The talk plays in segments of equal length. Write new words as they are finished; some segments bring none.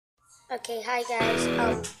Okay, hi guys.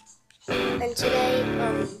 And today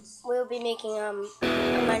we'll be making a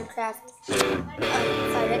Minecraft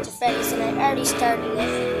Five Nights at Freddy's, and I already started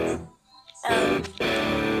it.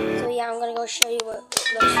 So yeah, I'm gonna go show you what it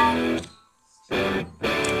looks like.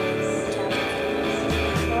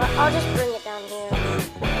 Well, I'll just bring it down here.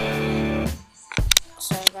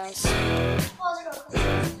 Sorry guys.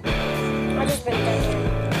 I'll just bring it down here.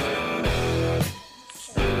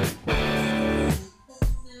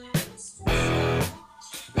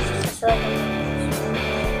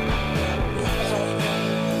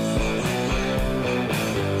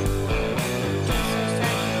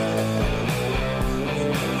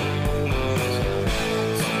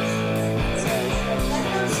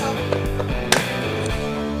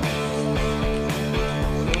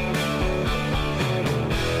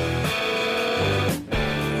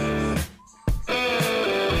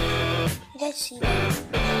 See that?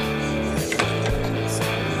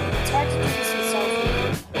 It's hard to do this in selfie.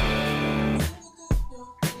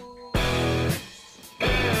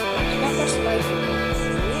 Not much light.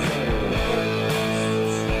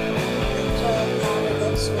 So now we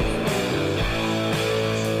get some.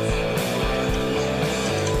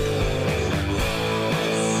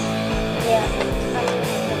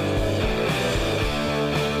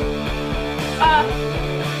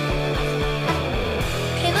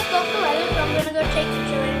 I'm gonna go take the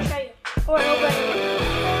killer and show you. Or nobody.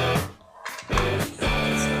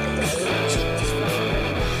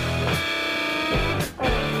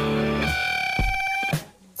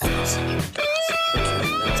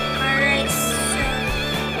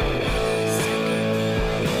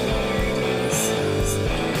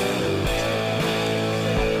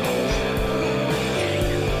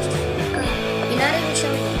 You're not even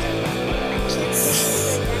showing me. I can't see you.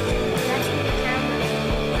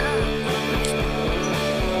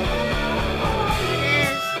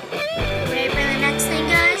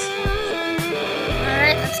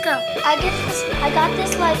 Go. I got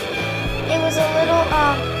this like it was a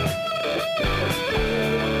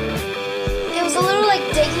little like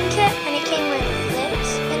digging kit, and it came with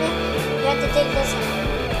this in it. You have to dig this out.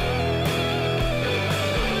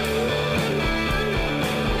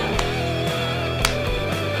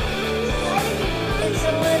 It's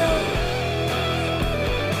a little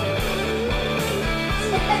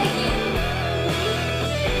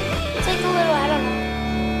it's like a little, I don't know.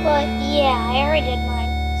 But yeah, I already did mine.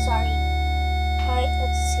 Sorry. Alright,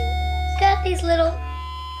 let's see what the next. Got these little,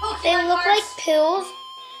 they look like pills,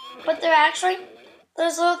 but they're actually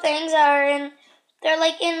those little things they're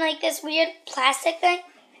like in like this weird plastic thing,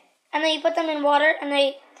 and then you put them in water and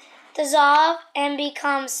they dissolve and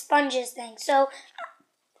become sponges things. So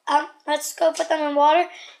let's go put them in water,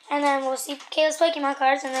 and then we'll see Kayla's Pokemon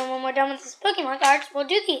cards, and then when we're done with these Pokemon cards, we'll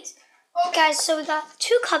do these. Oh. Guys, so we got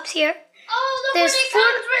 2 cups here. Oh, look what it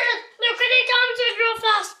comes with!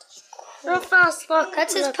 Real fast. Look,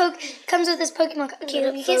 that's his comes with his Pokemon card. Okay,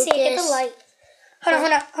 you can't see it. Get the light.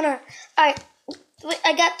 Hold on. Alright.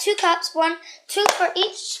 I got 2 cups. 2 for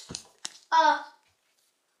each.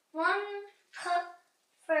 1 cup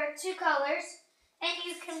for 2 colors. And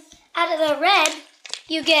you can, out of the red,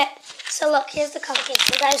 you get, so look, here's the cup. Okay,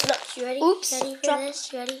 so guys, look. You ready? Oops. Ready for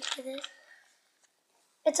this? You ready for this?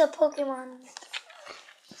 It's a Pokemon.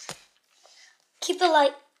 Keep the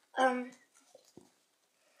light.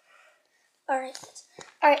 Alright,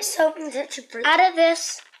 so out of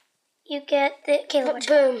this, you get the, Caleb,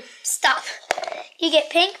 boom. Stop. You get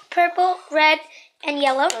pink, purple, red, and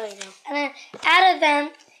yellow. Oh, yeah. And then out of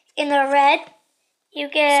them, in the red, you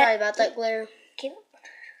get... Sorry about that glare.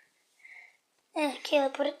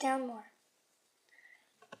 Caleb, put it down more.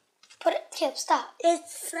 Caleb, stop.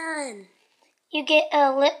 It's fun. You get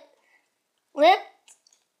a lip,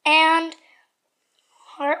 and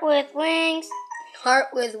heart with wings.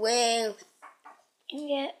 Heart with wings.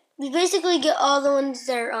 You basically get all the ones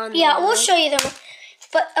that are on. Yeah, we'll show you them.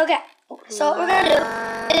 But okay, so what we're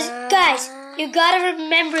gonna do is, guys, you gotta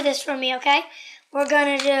remember this from me, okay? We're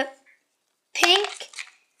gonna do pink,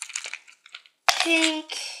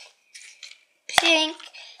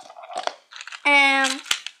 and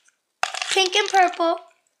purple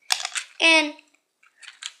in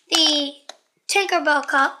the Tinkerbell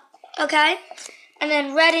cup, okay? And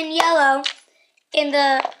then red and yellow in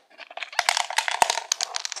the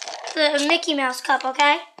Mickey Mouse cup,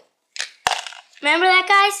 okay? Remember that,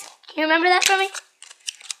 guys? Can you remember that for me?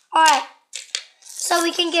 Alright. So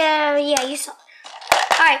we can get, yeah, you saw.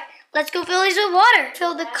 Alright, let's go fill these with water.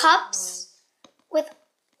 Fill the cups with,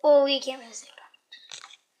 oh, you can't really see it.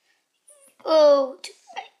 Oh,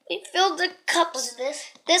 we filled the cups. What's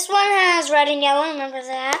this? This one has red and yellow, remember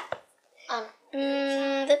that?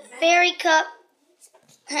 The fairy cup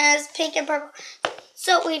has pink and purple.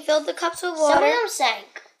 So we filled the cups with water. Some of them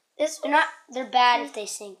sank. They're bad if they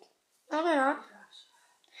sink. No, they're not.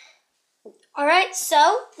 Alright,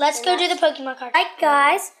 so let's go do the Pokemon card. Alright,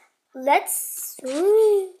 guys, let's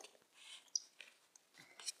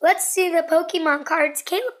see the Pokemon cards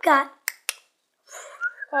Caleb got.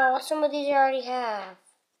 Oh, some of these I already have.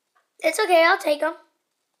 It's okay, I'll take them.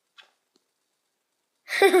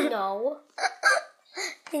 No.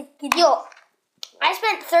 Yo, I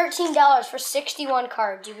spent $13 for 61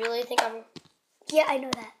 cards. You really think I'm... Yeah, I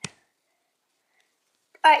know that.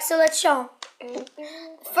 Alright, so let's show them.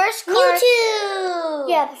 First card... Mewtwo!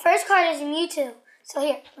 Yeah, the first card is a Mewtwo. So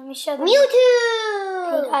here, let me show them.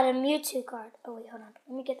 Mewtwo! We got a Mewtwo card. Oh wait, hold on.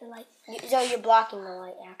 Let me get the light. So you're blocking the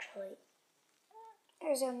light, actually.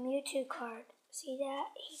 There's a Mewtwo card. See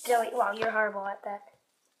that? Zoe, wow, you're horrible at that.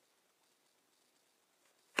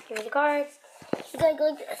 Here's the card. It's like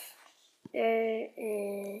this. There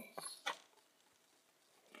is...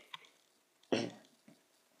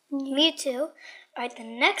 Mewtwo. Alright, the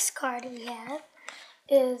next card we have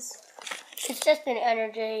is... It's just an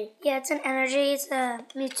energy. Yeah, it's an energy. It's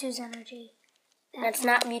Mewtwo's energy. That's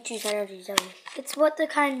not Mewtwo's energy, Zoe. It's what the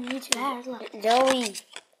kind Mewtwo has. Look. Zoe.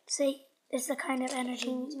 See? It's the kind of energy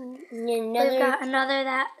Mewtwo. We've got another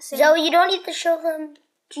that same. Zoe, you don't need to show them.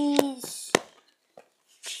 Jeez.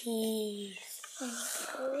 Jeez.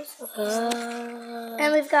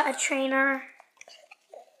 And we've got a trainer.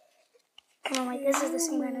 Oh my, this is the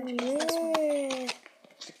same energy as this one.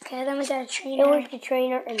 Okay, then we got a trainer. Here's the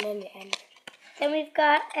trainer and then the energy. Then we've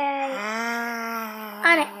got a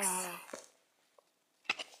Onyx.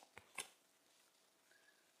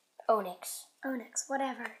 Onyx,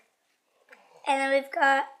 whatever. And then we've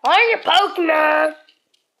got... What are your Pokemon?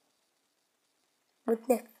 With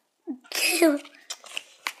the...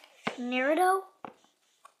 Nirado?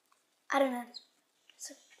 I don't know.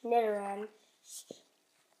 Nidoran.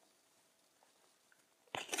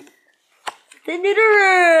 The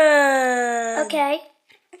Nidoran! Okay.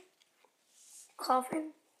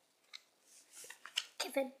 Coffin.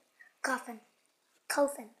 Kiffin. Coffin.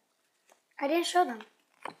 Coffin. I didn't show them.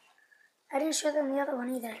 I didn't show them the other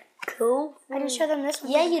one either. Cool. I didn't show them this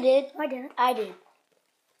one. Yeah, you did. No, I didn't. I did.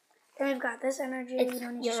 Then we've got this energy. You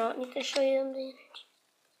don't need to show them the energy.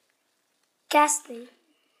 Ghastly.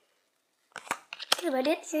 Dude, I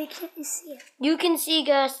didn't see. Can't you see it? You can see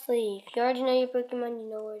Ghastly. If you already know your Pokemon, you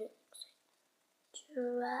know what it looks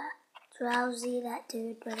like. Drowsy, that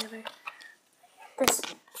dude, whatever. This.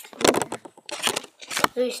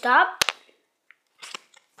 Do you stop?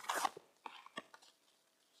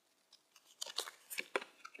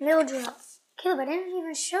 Mildred. Caleb, I didn't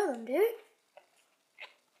even show them, dude.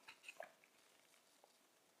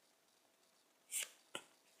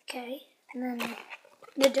 Okay, and then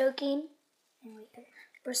Nidoking. And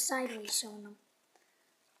we're sideways showing them.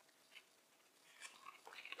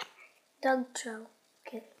 Dugtro.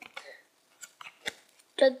 Okay.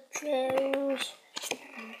 Dugtro.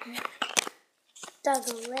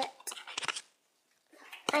 Dugalette.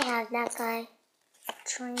 I have that guy.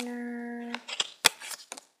 Trainer.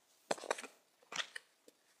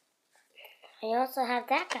 I also have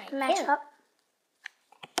that guy. Matchup.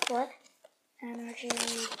 What? Energy.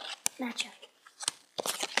 Matchup.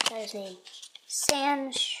 What's his name?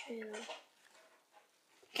 Sandshrew.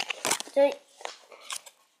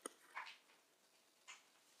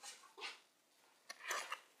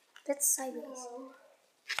 That's sideways.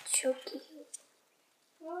 Choky.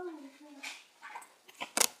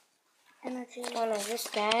 Energy. Oh no, this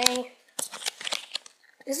guy.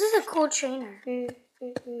 This is a cool trainer. It's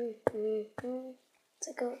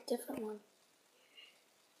like a different one.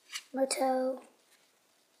 Moto.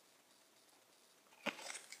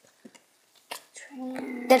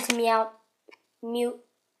 Trainer. That's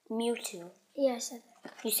Mewtwo. Yeah, I said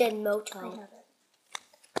that. You said Moto. I know that.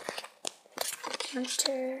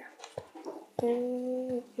 Hunter.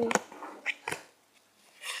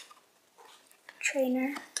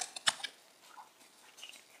 Trainer.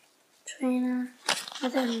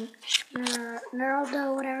 Then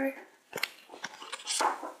Neraldo, whatever.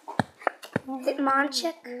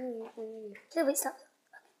 Hitmonchan. Okay, wait, stop.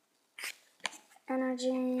 Energy.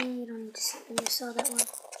 You don't need to see. You saw that one.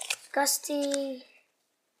 Gusty.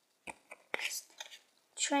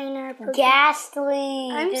 Trainer. Pokemon. Ghastly.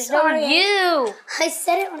 I'm There's sorry. no you. I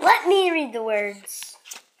said it. Let me read the words.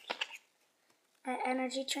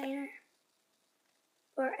 Energy trainer.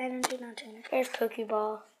 Or energy non-trainer. Here's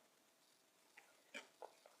Pokeball.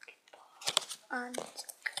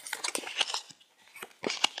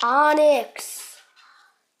 Onyx.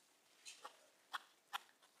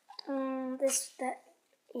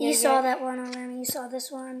 You saw that one already. You saw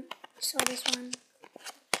this one. You saw this one.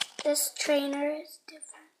 This trainer is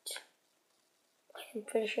different. I'm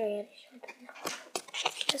pretty sure you already showed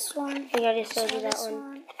that. This one. I already showed you that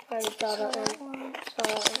one. I already saw that one.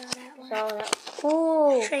 Saw that one.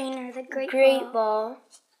 Ooh. Trainer, the great ball.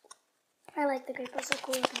 I like the great ball. So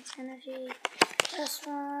cool looking. Energy. This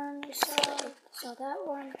one. You saw that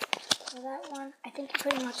one. Saw that one. I think you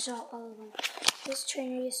pretty much saw all of them. This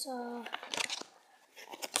trainer you saw.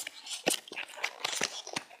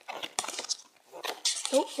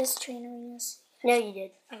 Oh, this trainer we missed. No, you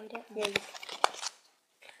did. Oh, we did. Yeah, you did.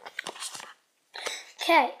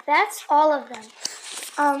 Okay, that's all of them.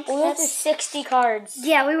 We went through 60 cards.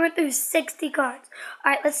 Yeah, we went through 60 cards.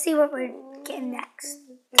 All right, let's see what we're getting next.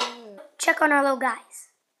 Check on our little guys.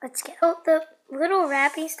 Let's get the little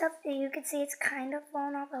wrappy stuff that you can see. It's kind of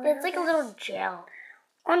falling off. It's like a little gel.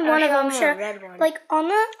 On one of them, sure. Red one. Like on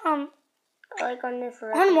the like on this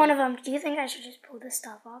red on one of them. Do you think I should just pull this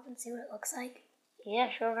stuff off and see what it looks like? Yeah,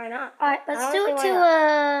 sure, why not? All right, let's do it to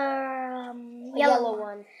a yellow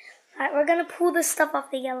one. All right, we're gonna pull this stuff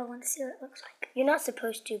off the yellow one to see what it looks like. You're not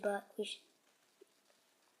supposed to, but we should.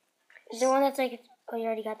 Is there one that's like? Oh, you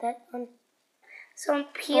already got that one. So I'm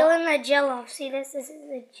peeling the gel off. See this? This is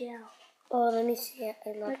the gel. Oh, let me see it.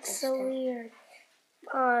 I love That's this so stuff. Weird.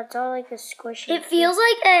 Oh, it's all like a squishy. It feels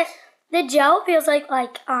like the gel feels like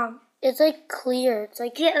It's like clear. It's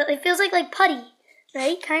like it feels like putty,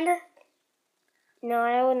 right? Kinda. No,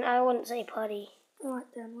 I wouldn't say putty.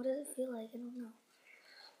 What then? What does it feel like? I don't know.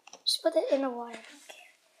 Just put it in the water.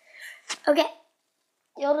 I don't care. Okay.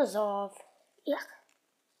 It'll dissolve. Yuck.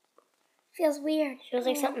 Feels weird. Feels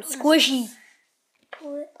like something squishy.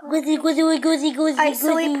 Pull it off. Goozy. Alright,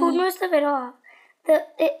 so we pulled most of it off.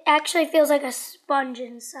 It actually feels like a sponge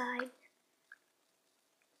inside.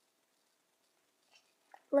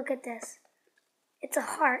 Look at this. It's a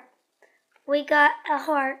heart. We got a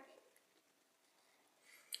heart.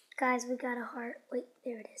 Guys, we got a heart. Wait,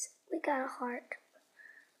 there it is. We got a heart.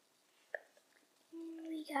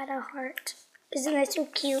 We got a heart. Isn't that so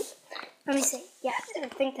cute? Let me see. Yeah, I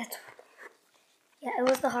think that's... Yeah, it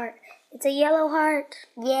was the heart. It's a yellow heart.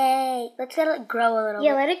 Yay. Let's let it grow a little bit.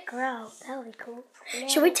 Yeah, let it grow. That'll be cool. Yeah,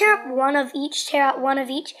 should we tear up one of each? Tear out one of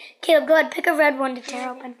each? Caleb, go ahead. Pick a red one to tear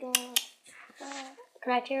open.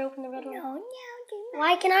 Can I tear open the red one? No.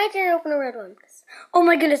 Why can I tear open a red one? Oh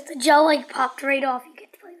my goodness, the gel like popped right off. You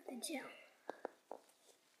get to play with the gel.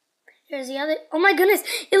 Here's the other. Oh my goodness,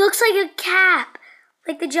 it looks like a cap.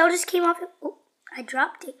 Like the gel just came off. Oh, I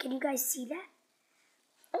dropped it. Can you guys see that?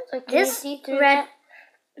 Like, this see through red. That?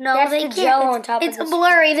 No, that's they the can't. gel on top of It's this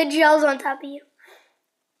blurry. The gel's on top of you.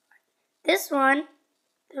 This one,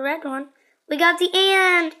 the red one, we got the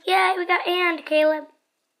and. Yeah, we got and, Caleb.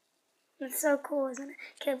 It's so cool, isn't it?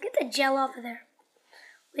 Caleb, get the gel off of there.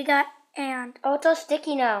 We got and. Oh, it's all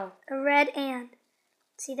sticky now. A red and.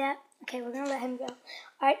 See that? Okay, we're going to let him go. All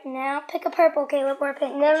right, now pick a purple, Caleb, or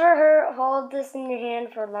pink. Never hold this in your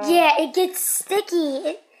hand for long. Yeah, it gets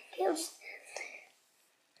sticky.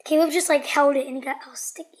 Caleb just like held it and he got all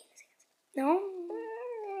sticky in his hands.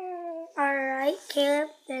 No? Alright, Caleb,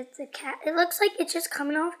 that's a cat. It looks like it's just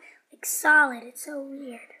coming off like solid. It's so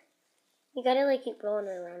weird. You gotta like keep rolling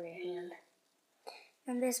it around your hand.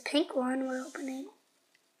 And this pink one we're opening.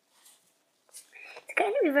 It's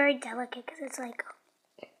going to be very delicate because it's like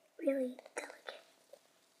really delicate.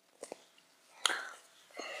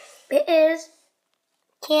 It is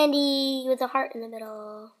candy with a heart in the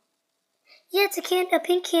middle. Yeah, it's a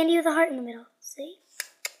pink candy with a heart in the middle. See?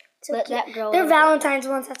 So let that grow. They're Valentine's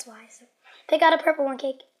ones, that's why. So pick out a purple one,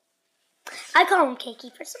 Cake. I call them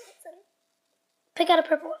Cakey for some reason. Pick out a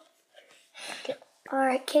purple one. Okay.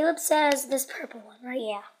 Alright, Caleb says this purple one, right?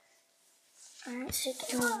 Yeah. Alright, shake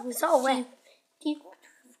it. Oh, it's all wet.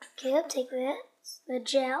 Caleb, take this. The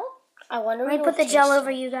gel. I wonder Let me put the gel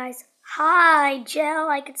over you guys. Hi, gel.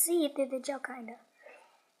 I can see it through the gel, kind of.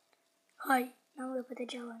 Hi. Now we'll put the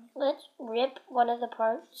gel on you. Let's rip one of the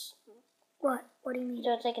parts. What? What do you mean?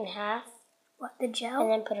 So it's like in half. What, the gel? And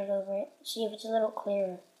then put it over it. See if it's a little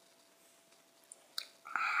clearer.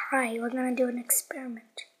 Alright, we're going to do an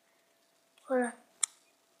experiment. Hold on.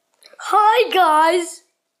 Hi, guys!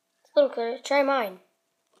 It's a little clearer. Try mine.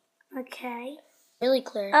 Okay. Really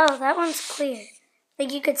clear. Oh, that one's clear.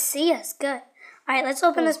 Like you could see us. Good. Alright, let's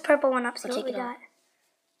open this purple one up, see what we got.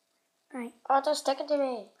 Alright. Oh, just stick it to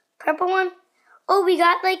me. Purple one? Oh, we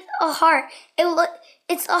got like a heart.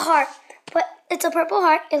 It's a heart, but it's a purple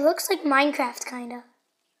heart. It looks like Minecraft, kind of.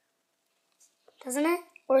 Doesn't it?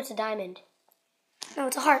 Or it's a diamond. No,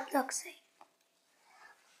 it's a heart. Look, see.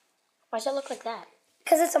 Why does it look like that?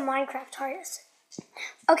 Because it's a Minecraft heart.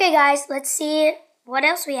 Okay, guys, let's see what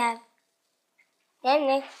else we have?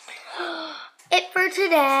 Then It for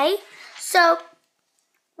today. So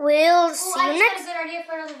we'll see you next. I just got a good idea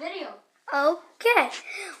for another video. Okay,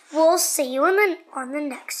 we'll see you on the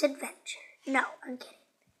next adventure. No, I'm kidding.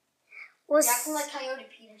 You're acting like Coyote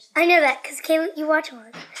Peterson. I know that because Kayla, you watch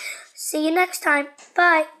them. See you next time.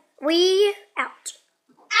 Bye. We out.